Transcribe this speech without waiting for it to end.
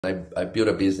I built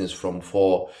a business from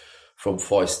four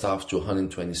staff to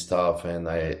 120 staff, and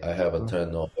I have a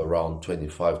turnover around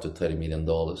 25 to 30 million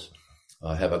dollars.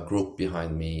 I have a group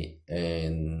behind me,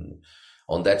 and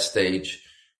on that stage,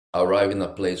 I arrived in a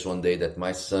place one day that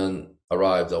my son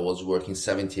arrived. I was working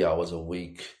 70 hours a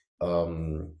week.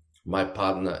 My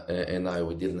partner and I,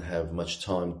 we didn't have much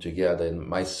time together. And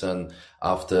my son,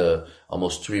 after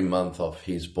almost 3 months of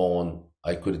his born,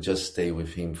 I could just stay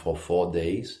with him for 4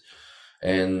 days.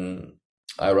 And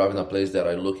I arrive in a place that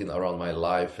I looking around my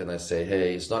life and I say,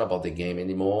 hey, it's not about the game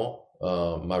anymore.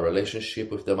 My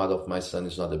relationship with the mother of my son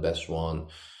is not the best one.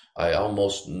 I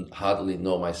almost hardly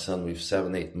know my son with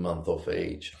 7, 8 months of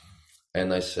age.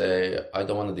 And I say, I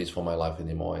don't want this for my life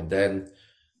anymore. And then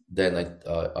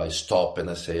I stop and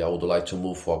I say, I would like to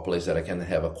move for a place that I can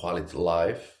have a quality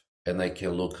life and I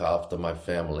can look after my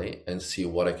family and see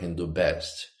what I can do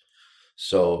best.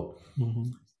 So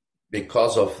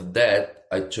because of that,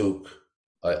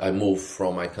 I moved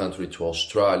from my country to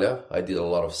Australia. I did a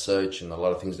lot of search and a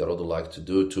lot of things that I would like to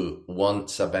do, to one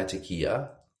sabbatic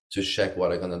year to check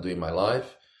what I'm going to do in my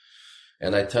life.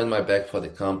 And I turned my back for the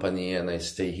company and I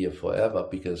stay here forever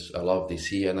because I love this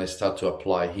here. And I start to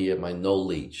apply here my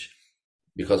knowledge,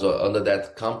 because under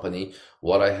that company,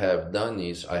 what I have done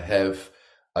is I have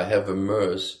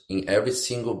immersed in every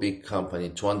single big company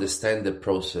to understand the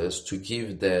process, to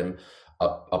give them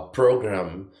a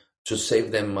program to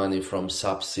save them money from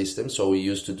subsystems. So we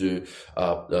used to do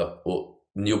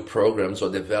new programs or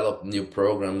develop new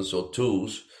programs or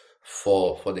tools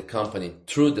for the company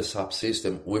through the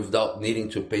subsystem without needing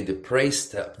to pay the price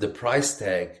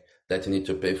tag that you need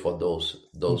to pay for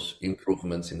those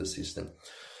improvements in the system.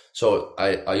 So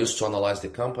I used to analyze the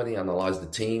company, analyze the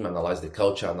team, analyze the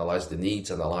culture, analyze the needs,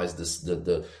 analyze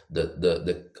the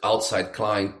outside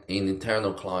client and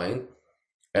internal client.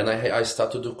 And I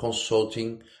start to do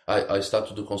consulting. I start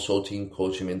to do consulting,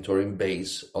 coaching, mentoring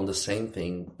based on the same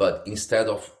thing. But instead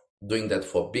of doing that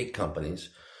for big companies,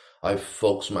 I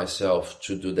focus myself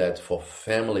to do that for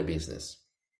family business,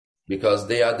 because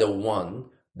they are the one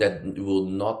that will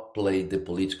not play the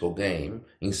political game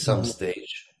in some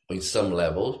stage, in some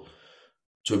level,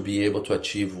 to be able to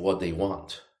achieve what they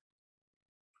want.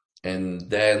 And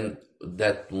then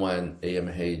that when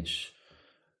AMH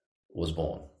was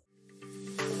born.